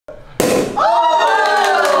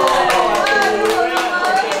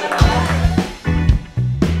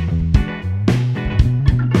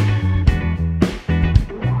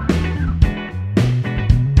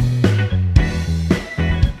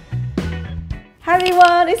Hi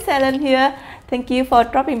everyone, it's Helen here. Thank you for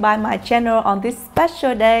dropping by my channel on this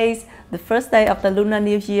special day, the first day of the Lunar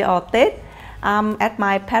New Year or Tết. I'm at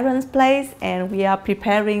my parents' place and we are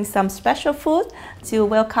preparing some special food to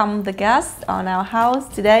welcome the guests on our house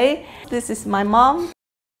today. This is my mom.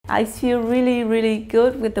 I feel really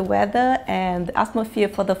good with the weather, and the atmosphere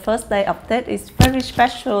for the first day of Tết is very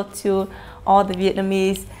special to all the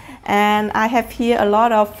Vietnamese. And I have here a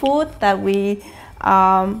lot of food that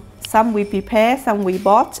some we prepare, some we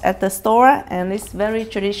bought at the store, and it's very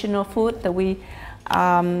traditional food that we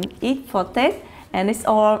eat for Tết, and it's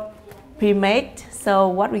all pre-made. So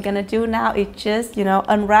what we're gonna do now is just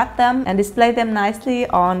unwrap them and display them nicely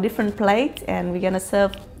on different plates, and we're gonna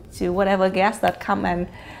serve to whatever guests that come and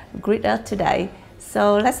greet us today.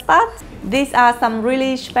 So let's start. These are some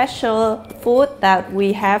really special food that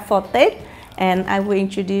we have for Tết, and I will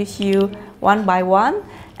introduce you one by one.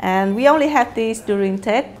 And we only have these during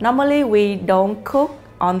Tết. Normally we don't cook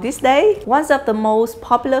on this day. One of the most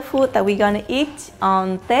popular food that we're gonna eat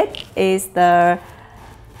on Tết is the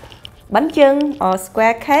bánh chưng or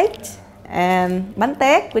square cake, and bánh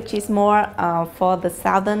tét, which is more for the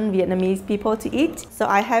southern Vietnamese people to eat. So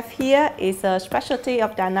I have here is a specialty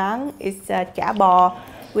of Da Nang. It's chả bò,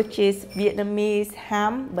 which is Vietnamese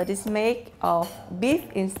ham, but it's made of beef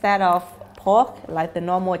instead of pork, like the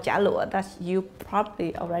normal chả lụa that you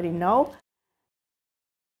probably already know.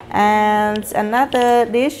 And another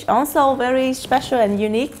dish also very special and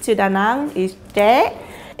unique to Da Nang is tré.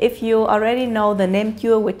 If you already know the nem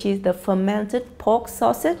chua, which is the fermented pork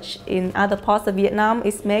sausage in other parts of Vietnam,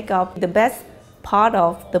 it's made of the best part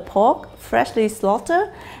of the pork, freshly slaughtered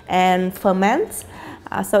and ferment.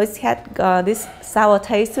 So it's had this sour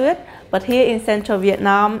taste to it. But here in central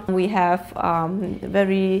Vietnam, we have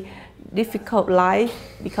very difficult life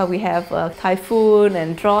because we have typhoon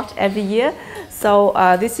and drought every year. So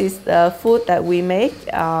this is the food that we make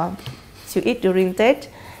to eat during Tết.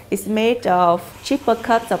 It's made of cheaper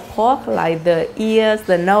cuts of pork, like the ears,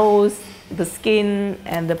 the nose, the skin,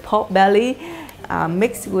 and the pork belly,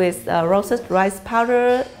 mixed with roasted rice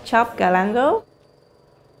powder, chopped galangal,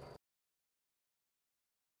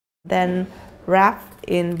 then wrapped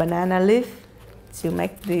in banana leaf to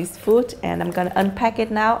make this food. And I'm gonna unpack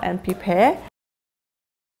it now and prepare.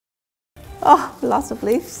 Oh, lots of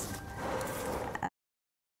leaves.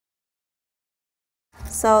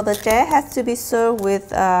 So the tré has to be served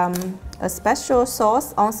with a special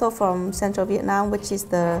sauce, also from central Vietnam, which is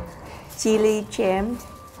the chili chém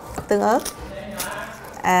tương ớt.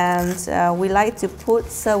 And we like to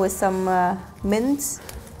serve with some mint,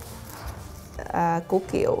 củ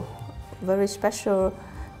kiệu, very special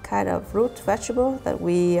kind of root vegetable that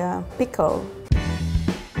we pickle.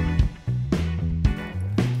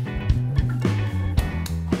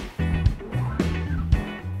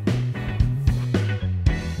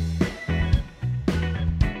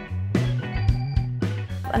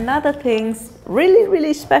 Another thing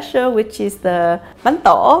really special, which is the bánh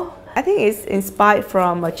tổ. I think it's inspired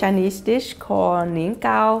from a Chinese dish called niên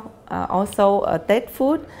cao, also a Tết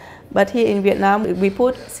food. But here in Vietnam, we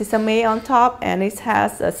put sesame on top, and it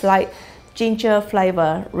has a slight ginger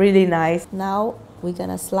flavor, really nice. Now we're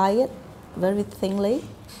gonna slice it very thinly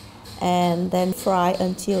and then fry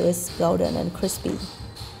until it's golden and crispy.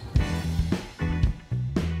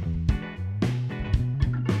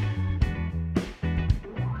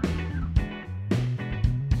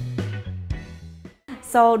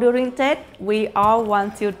 So during Tết, we all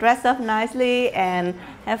want to dress up nicely and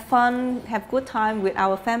have fun, have good time with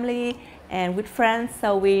our family and with friends.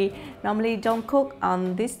 So we normally don't cook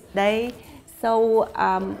on this day. So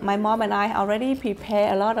my mom and I already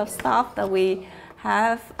prepare a lot of stuff that we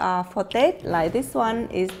have for Tết. Like this one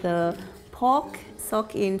is the pork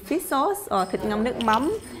soaked in fish sauce or thịt ngâm nước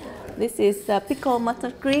mắm. This is pickled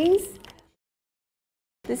mustard greens.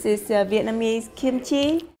 This is Vietnamese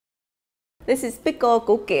kimchi. This is pickled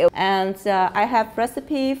củ kiệu, and I have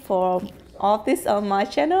recipe for all this on my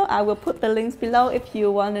channel. I will put the links below if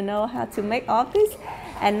you want to know how to make all this.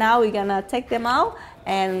 And now we're gonna take them out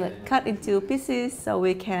and cut into pieces so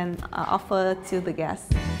we can offer to the guests.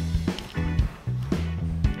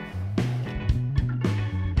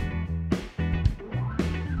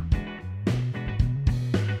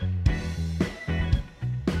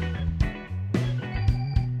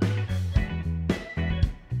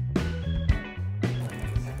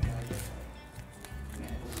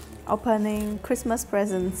 Opening Christmas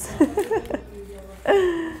presents.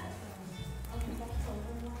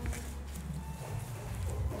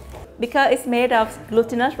 Because it's made of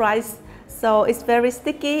glutinous rice, so it's very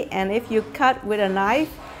sticky, and if you cut with a knife,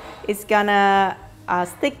 it's gonna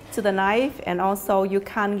stick to the knife, and also you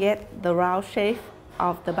can't get the round shape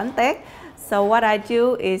of the bánh tét. So what I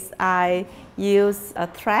do is I use a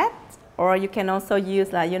thread, or you can also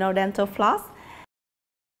use, like, you know, dental floss.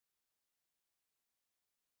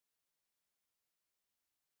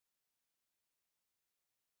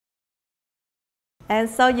 And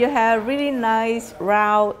so you have really nice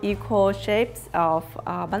round equal shapes of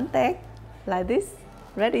bánh tét like this,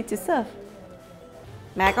 ready to serve.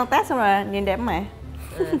 Mẹ con tát xong rồi, nhìn đẹp không mẹ?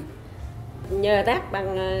 Nhờ tát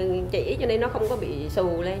bằng chỉ cho nên nó không có bị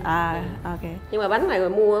xù lên. Ok. Nhưng mà bánh này mà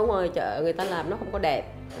mua ở ngoài chợ người ta làm nó không có đẹp,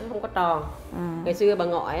 nó không có tròn. Ngày xưa bà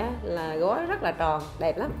ngoại á, là gói rất là tròn,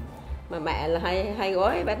 đẹp lắm. Mà mẹ là hay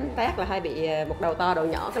gói bánh tét là hay bị một đầu to đầu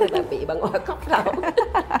nhỏ, cái này bị bà ngoại cóc đầu.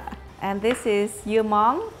 And this is dưa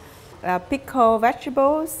món, pickled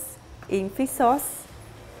vegetables in fish sauce.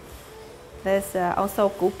 There's also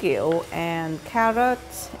củ kiệu and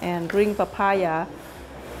carrots and green papaya,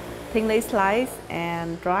 thinly sliced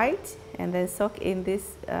and dried, and then soaked in this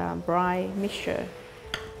brine mixture.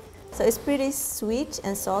 So it's pretty sweet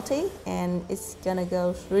and salty, and it's gonna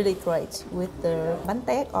go really great with the bánh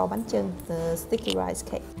tét or bánh chưng, the sticky rice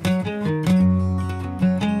cake.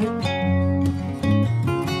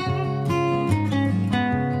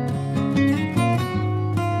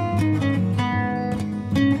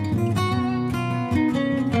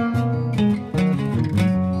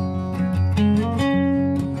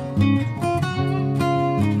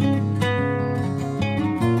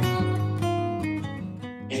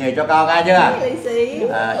 Xì cho con nghe chưa?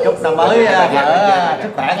 Chúc năm mới vợ sức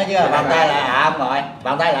khỏe nghe chưa? Bàn tay là ông rồi,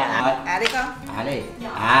 bàn tay là Đi con. đi.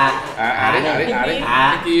 Đi.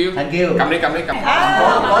 Thank you. Cầm đi. Cố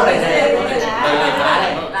đi nè.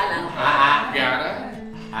 Gà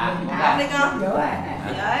đó. Đi con. Giỏi.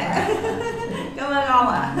 Cảm ơn ông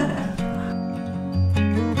ạ.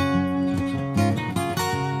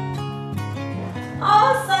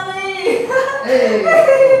 Oh, Sonny! Hey!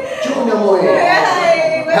 Chúc năm mới!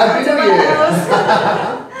 Happy New Year!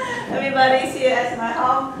 Everybody's here at my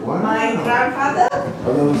home. Wow. My grandfather,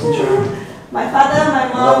 Hello, teacher. my father,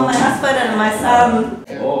 my mom, my husband, and my son.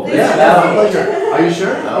 Oh, Yeah, pleasure. Are you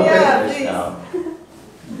sure? Okay. Yeah, please.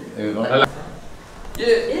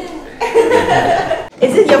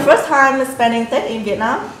 Is it your first time spending Tết in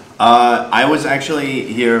Vietnam? I was actually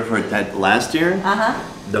here for that last year.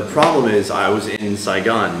 The problem is I was in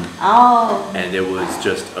Saigon Oh, and it was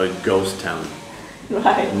just a ghost town.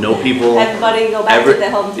 right. No people. Everybody go back to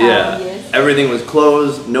their hometown. Yeah, Yes. everything was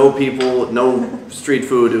closed. No people. No street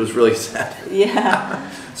food. It was really sad. Yeah.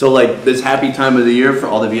 So like this happy time of the year for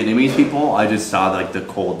all the Vietnamese people, I just saw like the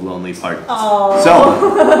cold, lonely part. Oh.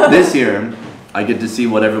 So this year, I get to see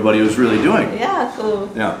what everybody was really doing. Yeah, cool.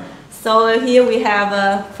 Yeah. So here we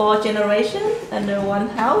have 4 generations under one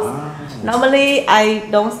house. Normally I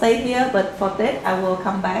don't stay here, but for Tết I will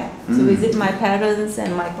come back to visit my parents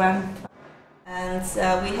and my grandpa. And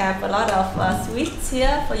we have a lot of sweets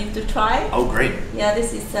here for you to try. Oh, great. Yeah,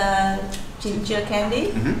 this is ginger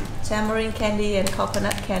candy, tamarind candy, and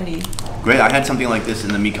coconut candy. Great. I had something like this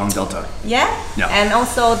in the Mekong Delta. Yeah? Yeah. And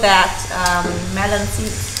also that melon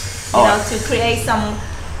seeds, you know, to create some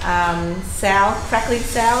sound, crackling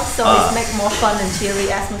sound, so it makes more fun and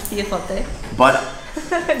cheery atmosphere for Tết. But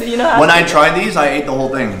Do you know how when to I do it? tried these, I ate the whole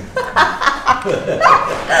thing.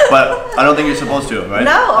 But I don't think you're supposed to, right?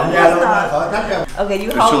 No, of course not. Okay, you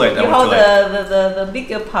It's hold, too late, that you was hold too the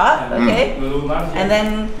bigger part, okay? And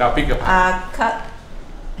then Now pick up. cut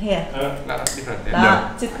here. No,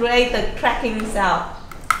 different. To create the cracking sound.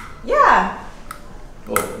 Yeah.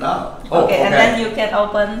 Oh, no. Okay, and then you can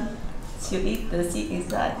open to eat the seed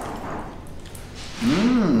inside.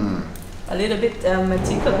 Mmm. A little bit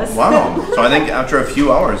meticulous. Wow. So I think after a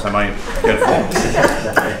few hours, I might get full.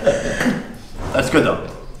 That's good though.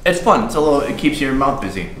 It's fun. It's a little. It keeps your mouth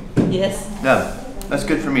busy. Yes. Yeah. That's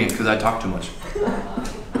good for me because I talk too much.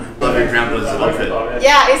 Love your grandpa's outfit.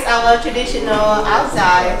 Yeah, it's our traditional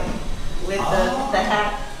outside with the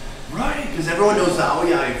hat. Right, because everyone knows the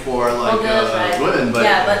aoyai for like Girls, right? women, but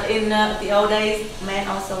yeah, but in the old days, men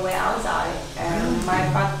also wear outside. And my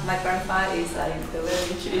grandpa is like the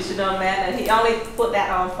very traditional man, and he only put that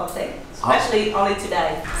on for Tết, especially only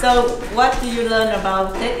today. So, what do you learn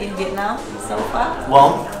about Tết in Vietnam so far?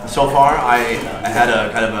 well, so far I had a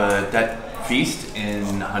kind of a Tet feast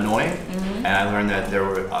in Hanoi, and I learned that there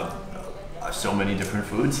were so many different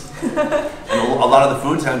foods. And a lot of the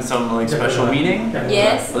foods had some like special meaning.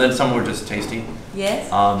 Yes. But then some were just tasty.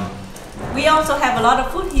 Yes. Um, We also have a lot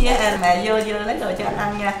of food here, and mẹ vô lấy đồ cho anh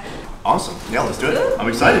ăn nha. awesome. Yeah, let's do it. I'm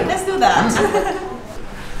excited. Let's do that.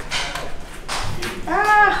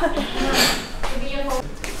 Ah.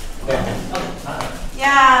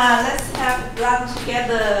 Yeah, let's have lunch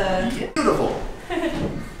together. Beautiful.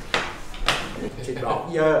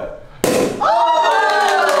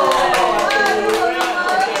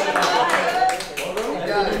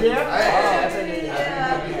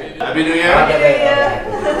 Happy New Year.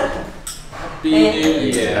 Happy New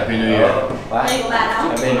Year. Happy New Year.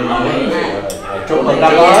 Chúc mừng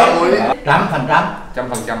năm mới. 100%. 100%.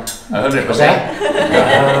 100%.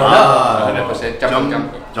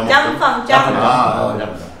 100%.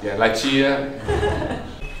 Yeah, like chia.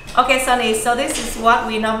 Okay, Sonny, so this is what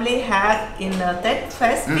we normally have in the Tết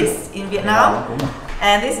feast in Vietnam.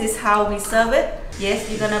 And this is how we serve it. Yes,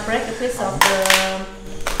 you're gonna break a piece of the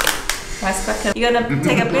rice cracker. You're gonna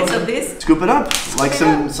take a piece of this. Scoop it up like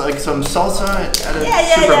some salsa at a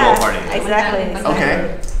Super Bowl party. Exactly.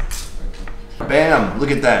 Okay. Bam!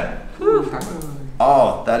 Look at that.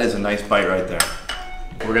 Oh, that is a nice bite right there.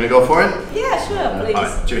 We're gonna go for it. Yeah, sure, please. All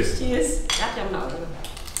right, cheers. Cheers.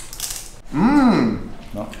 Mmm.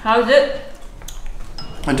 How's it?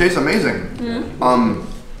 It tastes amazing.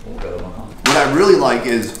 What I really like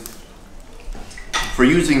is for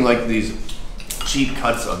using like these cheap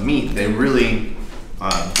cuts of meat, they really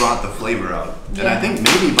brought the flavor out. And I think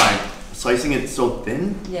maybe by slicing it so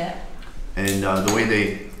thin, and the way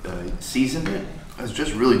they seasoned it, it's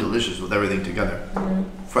just really delicious with everything together.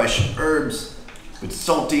 Fresh herbs, it's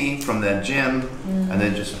salty from that jam, and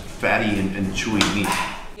then just fatty and chewy meat.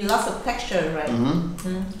 Lots of texture, right?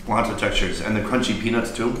 Lots of textures, and the crunchy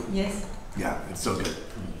peanuts too. Yes. Yeah, it's so good.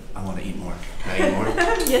 I want to eat more. Can I eat more?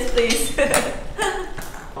 Yes, please.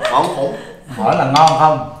 Hỏi là ngon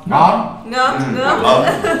không? Ngon. Ngon.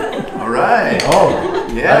 Alright. Oh,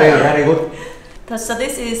 Yeah. very good. So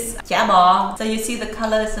this is chả bò. So you see the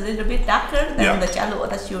color is a little bit darker than the chả lụa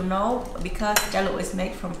that you know, because chả lụa is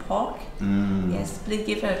made from pork. Yes, please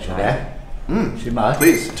give it a try. Để. Xin mời.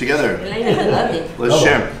 Please, together. Let's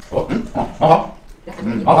share. Ngon không?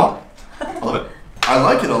 Ngon không? I love it. I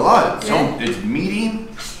like it a lot. So it's meaty,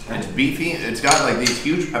 it's beefy. It's got like these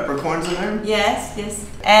huge peppercorns in there. Yes, yes.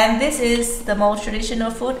 And this is the most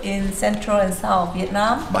traditional food in Central and South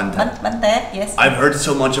Vietnam. Bánh tét. Bánh tét, yes. I've heard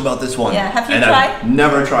so much about this one. Yeah, have you and tried? I've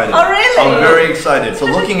never tried it. Oh, really? I'm very excited. So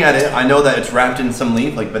looking at it, I know that it's wrapped in some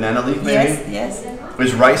leaf, like banana leaf maybe. Yes, yes.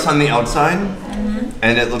 There's rice on the outside,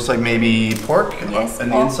 and it looks like maybe pork Yes, on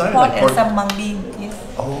the inside. pork Like and some mung bean, yes.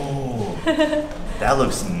 Oh, that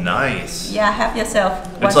looks nice. Yeah, have yourself.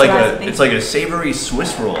 It's like a savory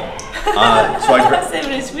Swiss roll. So I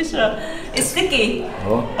savory Swiss roll. It's sticky.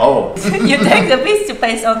 Oh. You take the piece to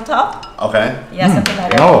paste on top. Okay. Yeah, something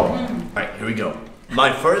like that. No. All right, here we go.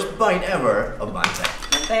 My first bite ever of bánh tét.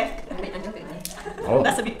 Okay.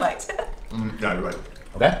 That's a big bite. Yeah, you're right.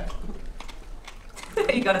 Okay.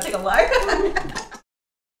 You gotta take a while.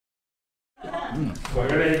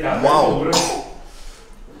 Wow.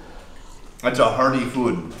 That's a hearty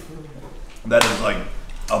food. That is like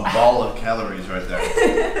a ball of calories right there.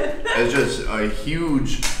 It's just a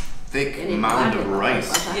huge, thick mound of rice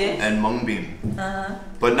and mung bean.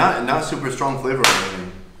 But not super strong flavor or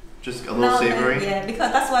anything. Just a little savory. Yeah,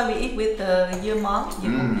 because that's why we eat with the year monk,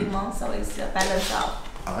 so it's balanced out.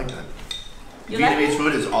 I like that. You like Vietnamese it?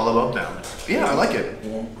 food is all about balance. Yeah, I like it.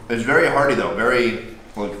 Yeah. It's very hearty though, very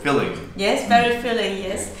like filling. Yes, very filling,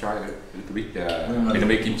 yes. Try a little bit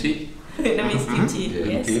Vietnamese kimchi. Vietnamese kimchi,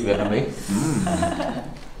 yes. Kimchi Vietnamese.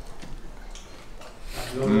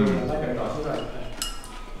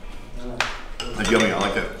 It's yummy, I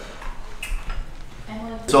like it.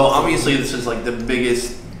 So obviously this is like the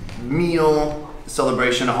biggest meal,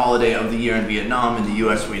 celebration, holiday of the year in Vietnam. In the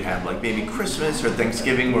US we'd have like maybe Christmas or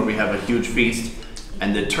Thanksgiving where we have a huge feast,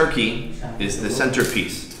 and the turkey is the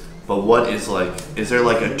centerpiece. But what is there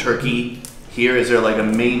like a turkey here? Is there like a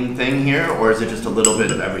main thing here, or is it just a little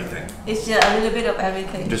bit of everything? It's just a little bit of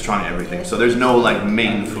everything. Just trying everything. So there's no like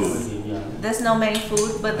main food. There's no main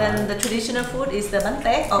food, but then the traditional food is the bánh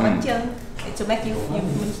tét or bánh chưng to make you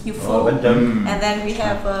full. And then we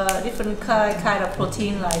have different kind of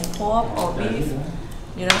protein like pork or beef,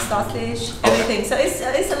 you know, sausage, everything. So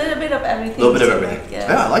it's a little bit of everything. A little bit of everything.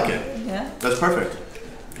 Yeah, I like it. Yeah. That's perfect.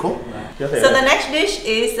 Cool. So the next dish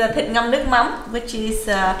is thịt ngâm nước mắm, which is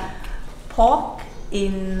pork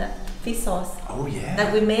in fish sauce. Oh yeah.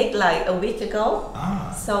 That we made like a week ago.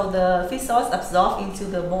 So the fish sauce absorbs into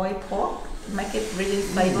the boiled pork, make it really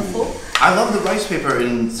flavorful. I love the rice paper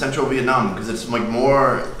in Central Vietnam because it's like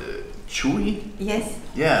more chewy. Yes.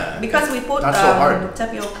 Yeah. Because we put not so hard.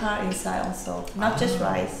 tapioca inside also, not just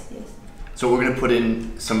rice. Yes. So we're gonna put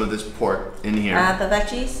in some of this pork in here. The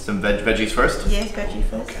veggies. Some veggies first? Yes, veggie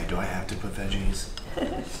first. Okay, do I have to put veggies?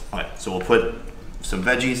 Alright, so we'll put some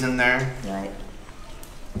veggies in there. Right.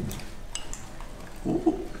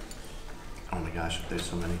 Ooh. Oh my gosh, there's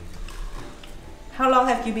so many. How long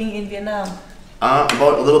have you been in Vietnam?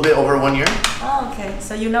 About a little bit over 1 year. Oh, okay.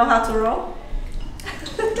 So you know how to roll?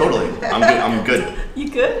 Totally. I'm good. You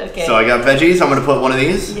good? Okay. So I got veggies. I'm gonna put one of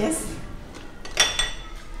these. Yes.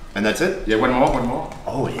 And that's it? Yeah, one more.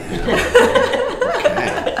 Oh yeah.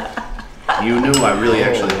 Okay. You knew I really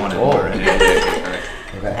actually wanted more.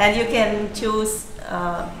 Okay. And you can choose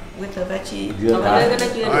with the veggie. Dưa hả?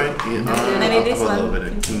 Alright, yeah, Maybe I'll this put a little one.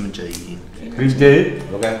 bit of kimchi. Kimchi.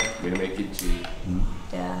 Okay. Vietnamese kimchi.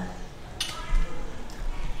 Yeah.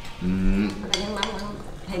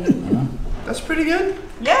 That's pretty good.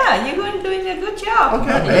 Yeah, you're doing a good job.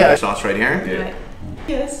 Okay. Yeah. Sauce right here. Yeah. Right.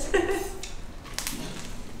 Yes.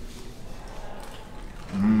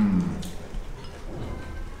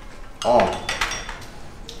 Oh,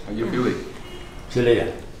 How you feeling? Chili à?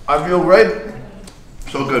 I feel great.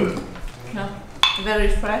 So good. No. Very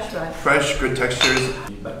fresh, right? Fresh, good textures.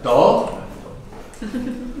 Bánh tổ.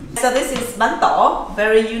 So this is bánh tổ,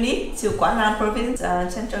 very unique to Quảng Nam province,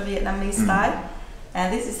 Central Vietnamese style.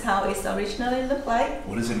 And this is how it's originally look like.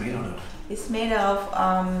 What is it made out of? It's made of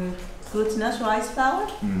glutinous rice flour,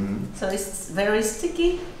 so it's very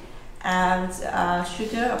sticky, and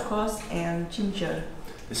sugar, of course, and ginger.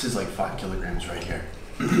 This is like 5 kilograms right here.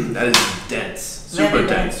 That is dense, super Very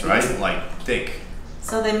dense, dense, right? yes. Like thick.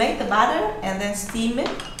 So they make the batter and then steam it,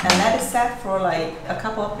 and let it set for like a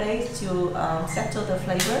couple of days to settle the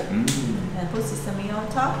flavor, and put sesame on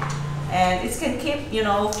top. And it can keep, you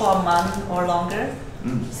know, for a month or longer.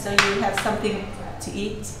 So you have something to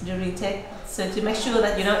eat during take. So to make sure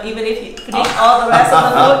that, you know, even if you finish all the rest of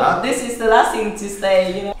the food, this is the last thing to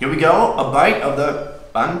stay, you know. Here we go, a bite of the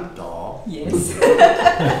bánh tổ. Yes.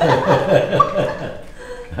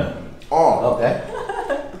 Oh, Okay.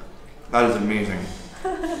 that is amazing.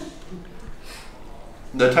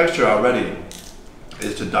 The texture already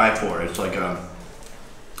is to die for. It's like a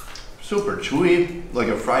super chewy, like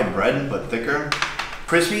a fried bread, but thicker.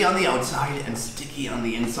 Crispy on the outside and sticky on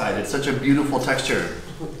the inside. It's such a beautiful texture.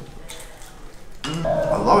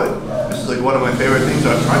 I love it. This is like one of my favorite things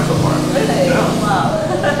I've tried so far. Really? Yeah. Wow.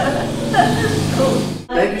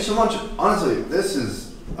 Thank you so much. Honestly, this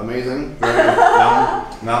is amazing. Very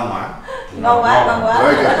ngon quá. Ngon quá, ngon quá.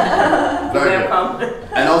 Very good. Very good. Welcome.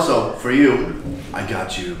 And also for you, I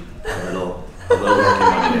got you a little working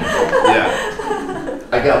money. Yeah.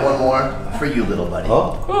 I got one more for you, little buddy.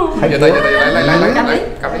 Ủa? Dạ tay, lấy. Cầm đi.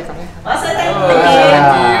 Also, thank Hey.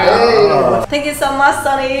 Thank you so much,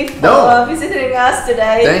 Sonny, for No. visiting us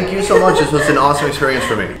today. Thank you so much. This was an awesome experience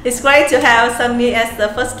for me. It's great to have Sonny as the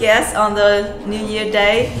first guest on the New Year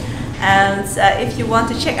Day. And if you want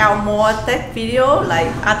to check out more tech video,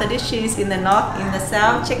 like other dishes in the north, in the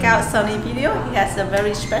south, check out Sonny video. He has a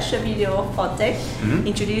very special video for tech,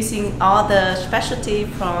 introducing all the specialty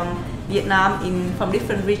from Vietnam from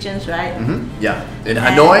different regions, right? Yeah. In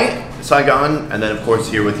Hanoi, Saigon, and then of course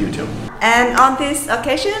here with you too. And on this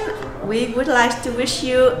occasion, we would like to wish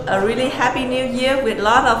you a really happy new year with a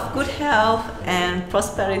lot of good health and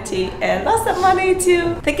prosperity and lots of money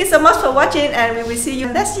too. Thank you so much for watching, and we will see you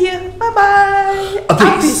next year. Bye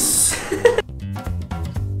bye. Peace.